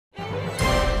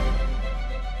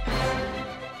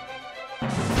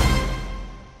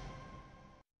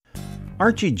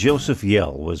Archie Joseph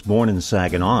Yelle was born in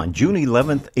Saginaw on June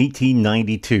 11,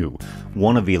 1892,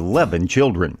 one of 11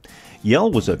 children.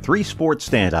 Yelle was a three-sport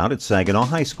standout at Saginaw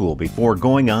High School before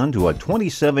going on to a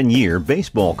 27-year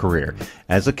baseball career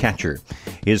as a catcher.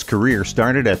 His career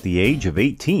started at the age of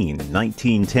 18 in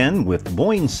 1910 with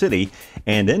Boyne City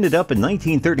and ended up in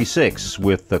 1936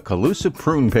 with the Calusa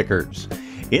Prune Pickers.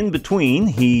 In between,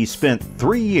 he spent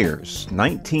 3 years,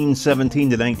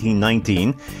 1917 to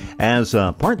 1919, as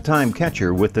a part-time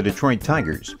catcher with the Detroit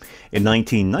Tigers. In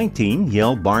 1919,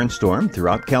 Yelle barnstormed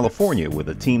throughout California with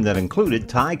a team that included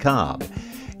Ty Cobb.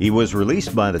 He was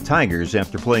released by the Tigers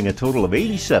after playing a total of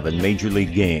 87 Major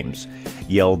League games.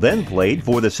 Yelle then played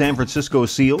for the San Francisco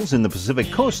Seals in the Pacific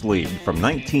Coast League from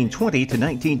 1920 to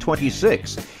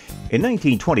 1926. In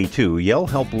 1922, Yelle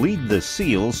helped lead the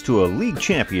Seals to a league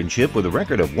championship with a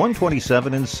record of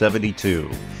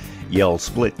 127-72. Yelle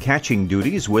split catching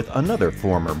duties with another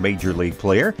former Major League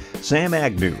player, Sam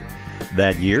Agnew.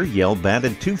 That year, Yelle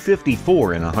batted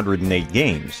 .254 in 108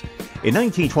 games. In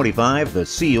 1925, the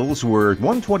Seals were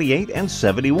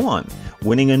 128-71,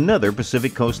 winning another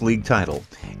Pacific Coast League title.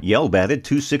 Yelle batted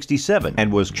 .267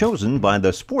 and was chosen by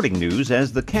the Sporting News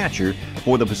as the catcher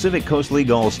for the Pacific Coast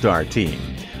League All-Star team.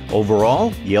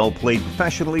 Overall, Yelle played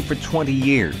professionally for 20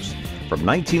 years, from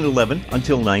 1911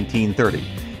 until 1930.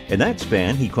 In that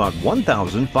span, he caught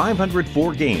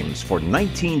 1,504 games for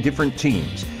 19 different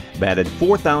teams, batted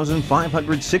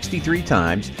 4,563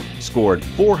 times, scored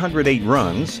 408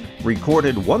 runs,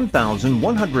 recorded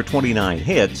 1,129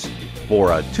 hits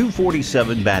for a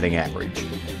 .247 batting average.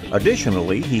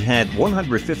 Additionally, he had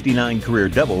 159 career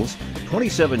doubles,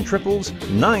 27 triples,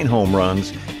 9 home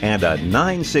runs, and a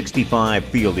 .965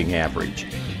 fielding average.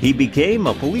 He became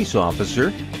a police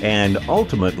officer and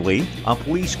ultimately a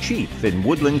police chief in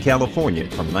Woodland, California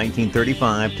from 1935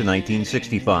 to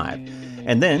 1965,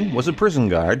 and then was a prison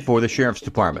guard for the Sheriff's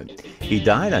Department. He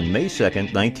died on May 2,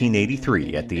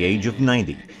 1983 at the age of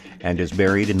 90 and is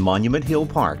buried in Monument Hill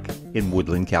Park in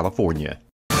Woodland, California.